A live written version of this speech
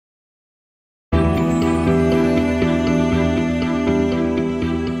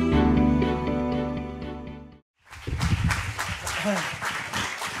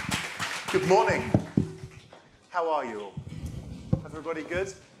Good morning. How are you all? Everybody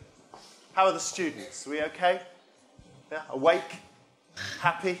good? How are the students? Are we okay? Yeah? Awake?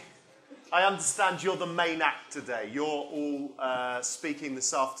 Happy? I understand you're the main act today. You're all speaking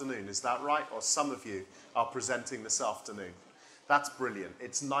this afternoon, is that right? Or some of you are presenting this afternoon. That's brilliant.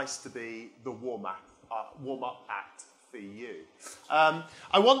 It's nice to be the warm-up act for you.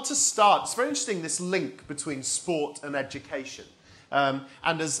 I want to start, it's very interesting, this link between sport and education.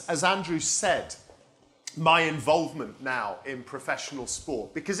 And as Andrew said, my involvement now in professional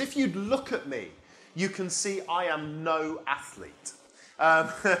sport, because if you'd look at me, you can see I am no athlete.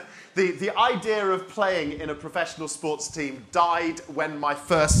 The idea of playing in a professional sports team died when my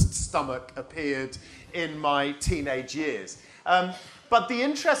first stomach appeared in my teenage years. But the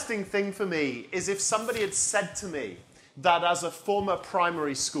interesting thing for me is if somebody had said to me that as a former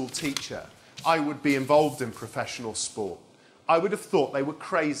primary school teacher, I would be involved in professional sport, I would have thought they were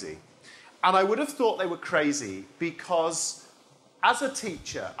crazy. And I would have thought they were crazy because as a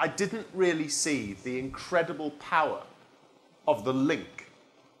teacher, I didn't really see the incredible power of the link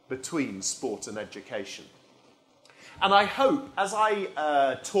between sport and education. And I hope, as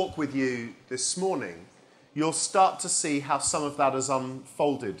I talk with you this morning, you'll start to see how some of that has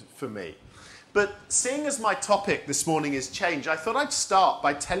unfolded for me. But seeing as my topic this morning is change, I thought I'd start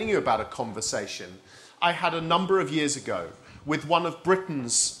by telling you about a conversation I had a number of years ago with one of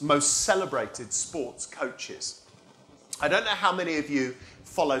Britain's most celebrated sports coaches. I don't know how many of you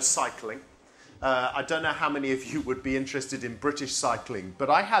follow cycling. I don't know how many of you would be interested in British cycling,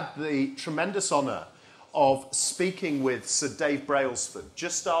 but I had the tremendous honour of speaking with Sir Dave Brailsford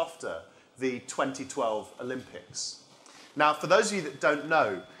just after the 2012 Olympics. Now, for those of you that don't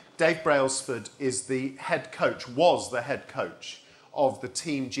know, Dave Brailsford is the head coach, was the head coach of the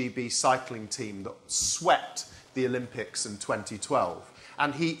Team GB cycling team that swept the Olympics in 2012.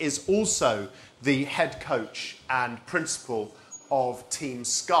 And he is also the head coach and principal of Team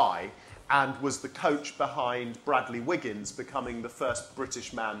Sky and was the coach behind Bradley Wiggins becoming the first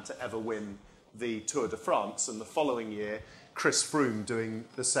British man to ever win the Tour de France, and the following year, Chris Froome doing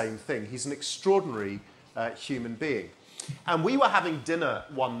the same thing. He's an extraordinary human being. And we were having dinner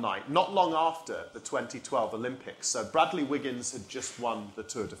one night, not long after the 2012 Olympics. So Bradley Wiggins had just won the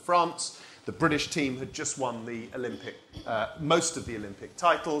Tour de France. The British team had just won the most of the Olympic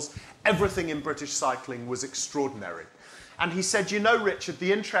titles. Everything in British cycling was extraordinary. And he said, you know, Richard,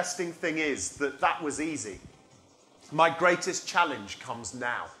 the interesting thing is that was easy. My greatest challenge comes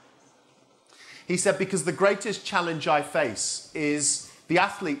now. He said, because the greatest challenge I face is the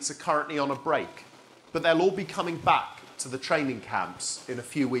athletes are currently on a break, but they'll all be coming back to the training camps in a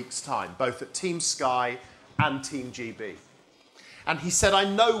few weeks' time, both at Team Sky and Team GB. And he said, I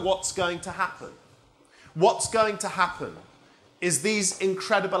know what's going to happen. What's going to happen is these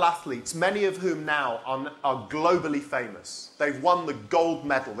incredible athletes, many of whom now are globally famous. They've won the gold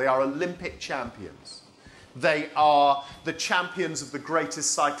medal. They are Olympic champions. They are the champions of the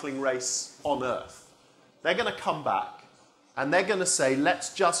greatest cycling race on earth. They're going to come back and they're going to say,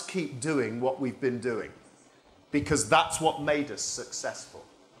 let's just keep doing what we've been doing because that's what made us successful.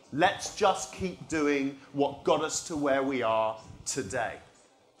 Let's just keep doing what got us to where we are today.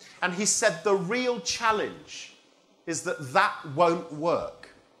 And he said the real challenge is that won't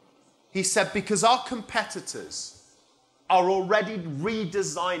work. He said because our competitors are already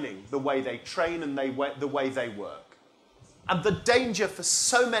redesigning the way they train and the way they work. And the danger for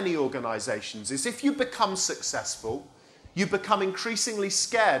so many organizations is if you become successful, you become increasingly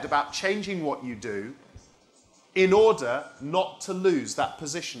scared about changing what you do in order not to lose that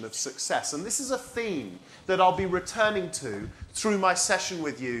position of success. And this is a theme that I'll be returning to through my session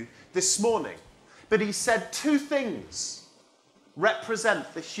with you this morning. But he said two things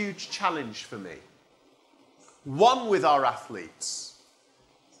represent the huge challenge for me. One with our athletes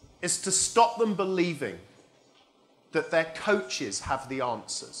is to stop them believing that their coaches have the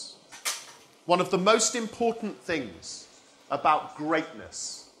answers. One of the most important things about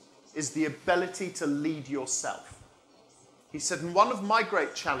greatness is the ability to lead yourself. He said, and one of my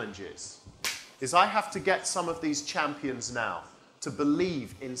great challenges is I have to get some of these champions now to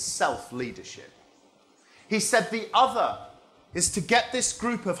believe in self-leadership. He said the other is to get this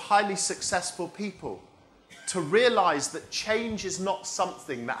group of highly successful people to realize that change is not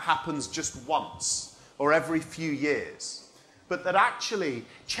something that happens just once or every few years, but that actually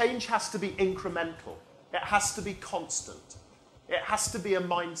change has to be incremental. It has to be constant. It has to be a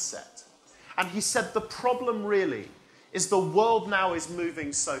mindset. And he said the problem really is the world now is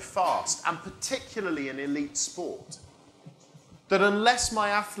moving so fast, and particularly in elite sport, that unless my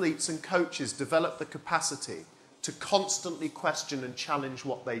athletes and coaches develop the capacity to constantly question and challenge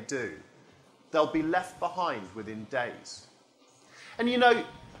what they do, they'll be left behind within days. And you know,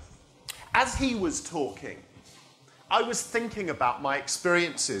 as he was talking, I was thinking about my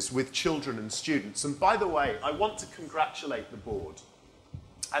experiences with children and students. And by the way, I want to congratulate the board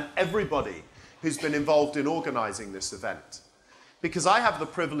and everybody who's been involved in organising this event. Because I have the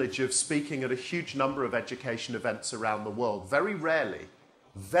privilege of speaking at a huge number of education events around the world. Very rarely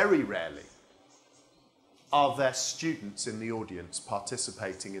are there students in the audience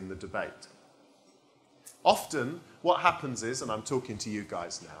participating in the debate. Often, what happens is, and I'm talking to you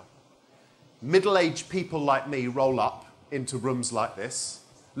guys now, middle-aged people like me roll up into rooms like this,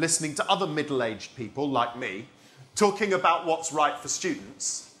 listening to other middle-aged people like me, talking about what's right for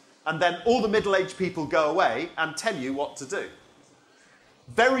students, and then all the middle-aged people go away and tell you what to do.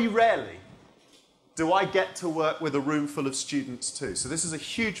 Very rarely do I get to work with a room full of students too. So this is a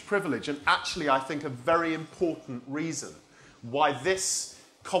huge privilege, and actually I think a very important reason why this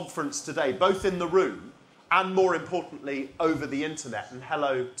conference today, both in the room and more importantly over the internet, and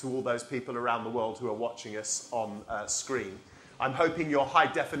hello to all those people around the world who are watching us on screen. I'm hoping your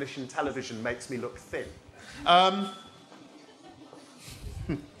high-definition television makes me look thin.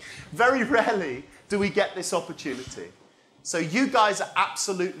 Very rarely do we get this opportunity. So you guys are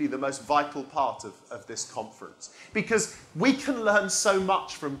absolutely the most vital part of this conference, because we can learn so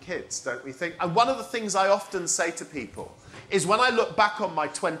much from kids, don't we think? And one of the things I often say to people is when I look back on my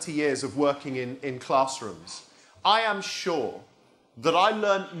 20 years of working in classrooms, I am sure that I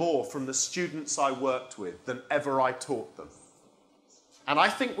learned more from the students I worked with than ever I taught them. And I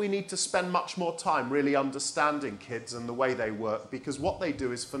think we need to spend much more time really understanding kids and the way they work, because what they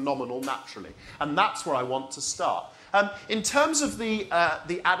do is phenomenal naturally. And that's where I want to start. In terms of the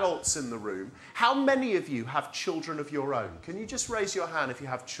adults in the room, how many of you have children of your own? Can you just raise your hand if you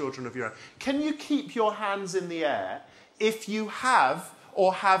have children of your own? Can you keep your hands in the air if you have,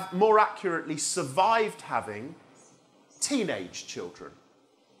 or have more accurately survived having, teenage children?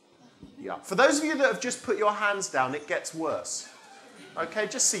 Yeah. For those of you that have just put your hands down, it gets worse. Okay,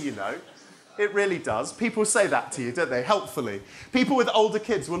 just so you know. It really does. People say that to you, don't they? Helpfully. People with older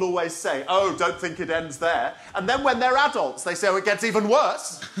kids will always say, oh, don't think it ends there. And then when they're adults, they say, oh, it gets even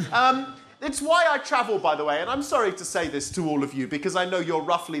worse. It's why I travel, by the way, and I'm sorry to say this to all of you, because I know you're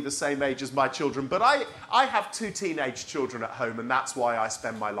roughly the same age as my children, but I have 2 teenage children at home, and that's why I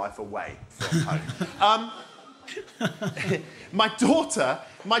spend my life away from home. My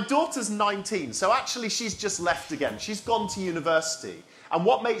daughter's 19, so actually she's just left again. She's gone to university. And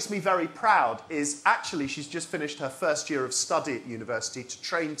what makes me very proud is actually she's just finished her first year of study at university to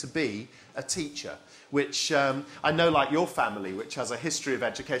train to be a teacher, which I know, like your family, which has a history of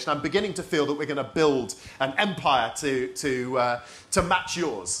education, I'm beginning to feel that we're going to build an empire to match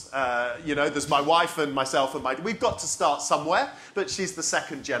yours. You know, there's my wife and myself and we've got to start somewhere, but she's the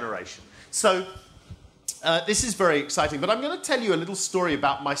 2nd generation. So this is very exciting, but I'm going to tell you a little story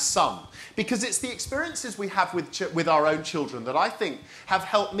about my son, because it's the experiences we have with our own children that I think have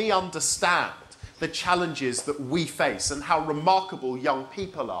helped me understand the challenges that we face and how remarkable young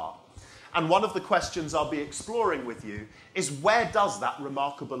people are. And one of the questions I'll be exploring with you is, where does that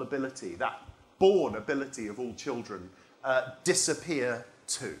remarkable ability, that born ability of all children, disappear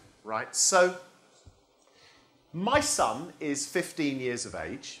to, right? So my son is 15 years of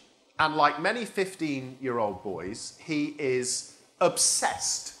age. And like many 15-year-old boys, he is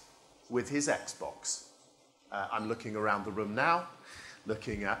obsessed with his Xbox. I'm looking around the room now,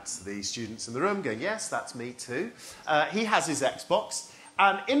 looking at the students in the room, going, yes, that's me too. He has his Xbox,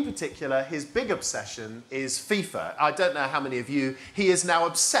 and in particular, his big obsession is FIFA. I don't know how many of you, he is now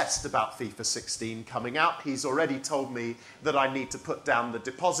obsessed about FIFA 16 coming out. He's already told me that I need to put down the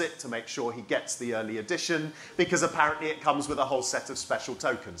deposit to make sure he gets the early edition, because apparently it comes with a whole set of special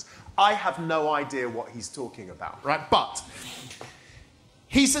tokens. I have no idea what he's talking about, right? But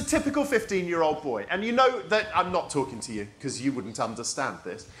he's a typical 15-year-old boy. And you know that I'm not talking to you, because you wouldn't understand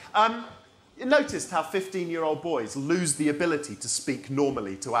this. You noticed how 15-year-old boys lose the ability to speak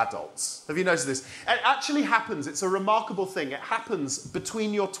normally to adults. Have you noticed this? It actually happens. It's a remarkable thing. It happens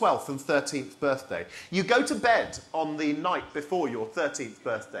between your 12th and 13th birthday. You go to bed on the night before your 13th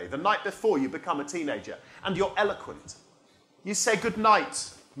birthday, the night before you become a teenager, and you're eloquent. You say, good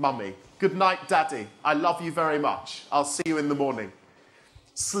night, Mummy. Good night, Daddy. I love you very much. I'll see you in the morning.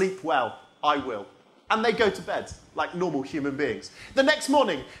 Sleep well. I will. And they go to bed like normal human beings. The next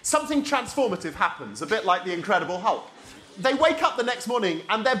morning, something transformative happens, a bit like the Incredible Hulk. They wake up the next morning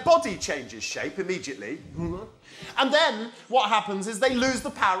and their body changes shape immediately. And then what happens is they lose the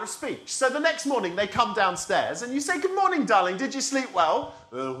power of speech. So the next morning they come downstairs and you say, good morning, darling, did you sleep well?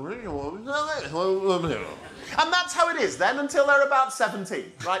 And that's how it is then until they're about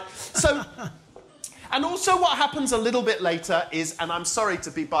 17, right? So And also what happens a little bit later is, and I'm sorry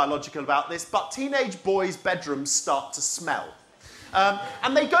to be biological about this, but teenage boys' bedrooms start to smell.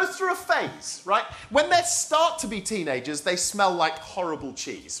 And they go through a phase, right? When they start to be teenagers, they smell like horrible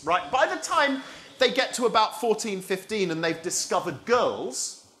cheese, right? By the time they get to about 14, 15 and they've discovered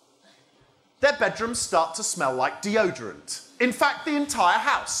girls, their bedrooms start to smell like deodorant. In fact, the entire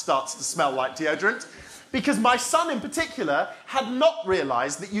house starts to smell like deodorant, because my son in particular had not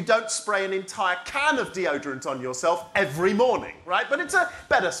realised that you don't spray an entire can of deodorant on yourself every morning, right? But it's a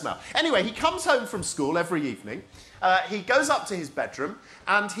better smell. Anyway, he comes home from school every evening. He goes up to his bedroom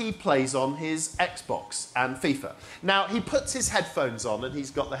and he plays on his Xbox and FIFA. Now, he puts his headphones on, and he's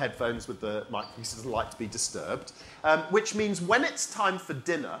got the headphones with the mic. He doesn't like to be disturbed, which means when it's time for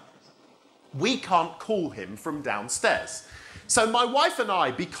dinner, we can't call him from downstairs. So my wife and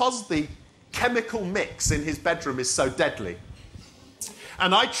I, because the chemical mix in his bedroom is so deadly,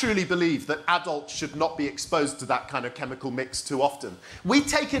 and I truly believe that adults should not be exposed to that kind of chemical mix too often, we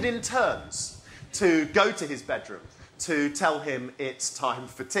take it in turns to go to his bedroom to tell him it's time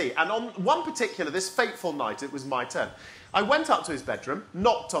for tea. And on one particular, this fateful night, it was my turn. I went up to his bedroom,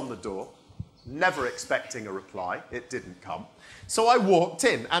 knocked on the door, never expecting a reply. It didn't come. So I walked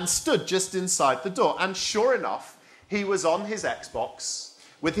in and stood just inside the door, and sure enough, he was on his Xbox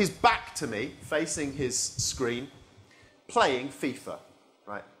with his back to me, facing his screen, playing FIFA,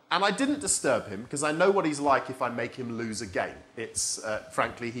 right? And I didn't disturb him, because I know what he's like if I make him lose a game. It's,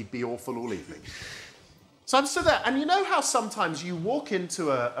 frankly, he'd be awful all evening. So I'm stood there, and you know how sometimes you walk into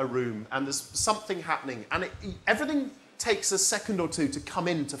a room and there's something happening, and everything takes a second or two to come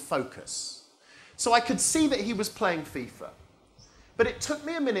into focus. So I could see that he was playing FIFA, but it took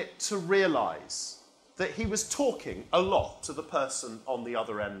me a minute to realise that he was talking a lot to the person on the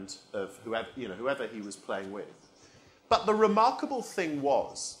other end of whoever he was playing with. But the remarkable thing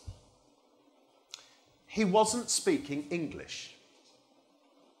was, he wasn't speaking English.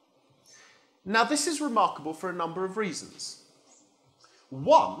 Now, this is remarkable for a number of reasons.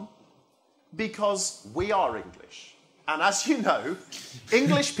 One, because we are English. And as you know,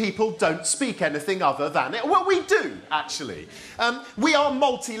 English people don't speak anything other than it. Well, we do, actually. We are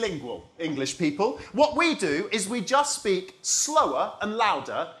multilingual, English people. What we do is we just speak slower and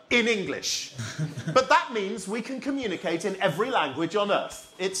louder in English. But that means we can communicate in every language on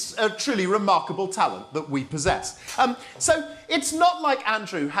earth. It's a truly remarkable talent that we possess. So it's not like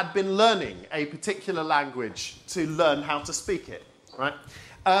Andrew had been learning a particular language to learn how to speak it, right?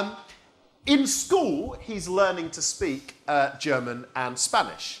 In school, he's learning to speak German and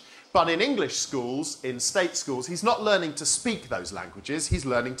Spanish. But in English schools, in state schools, he's not learning to speak those languages. He's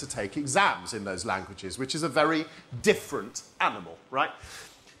learning to take exams in those languages, which is a very different animal, right?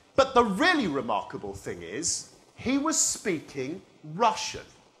 But the really remarkable thing is, he was speaking Russian.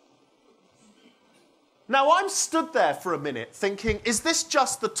 Now, I'm stood there for a minute thinking, is this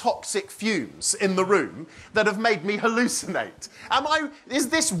just the toxic fumes in the room that have made me hallucinate? Is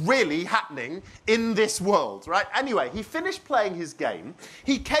this really happening in this world, right? Anyway, he finished playing his game,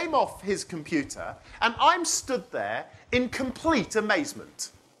 he came off his computer, and I'm stood there in complete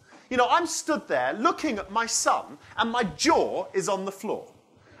amazement. You know, I'm stood there looking at my son, and my jaw is on the floor.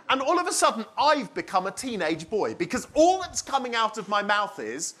 And all of a sudden, I've become a teenage boy, because all that's coming out of my mouth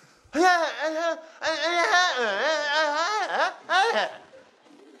is, and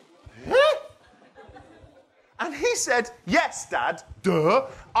he said, yes, Dad, duh,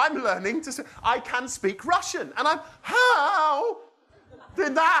 I'm learning to, I can speak Russian. And how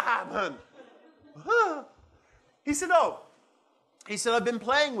did that happen? He said, I've been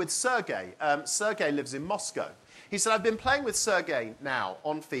playing with Sergey. Sergey lives in Moscow. He said, I've been playing with Sergey now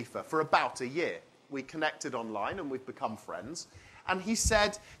on FIFA for about a year. We connected online and we've become friends. And he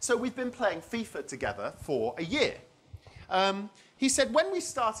said, so we've been playing FIFA together for a year. He said, when we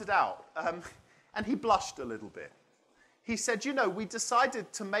started out, and he blushed a little bit, he said, you know, we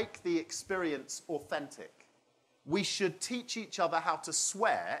decided to make the experience authentic. We should teach each other how to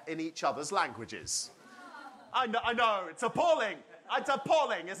swear in each other's languages. I know, it's appalling. It's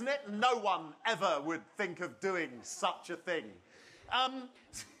appalling, isn't it? No one ever would think of doing such a thing.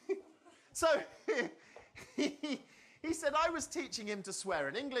 So he said, I was teaching him to swear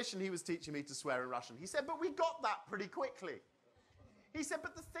in English and he was teaching me to swear in Russian. He said, but we got that pretty quickly. He said,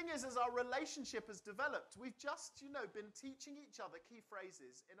 but the thing is, as our relationship has developed, we've just, been teaching each other key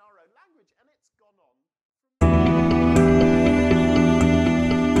phrases in our own language, and it's gone on.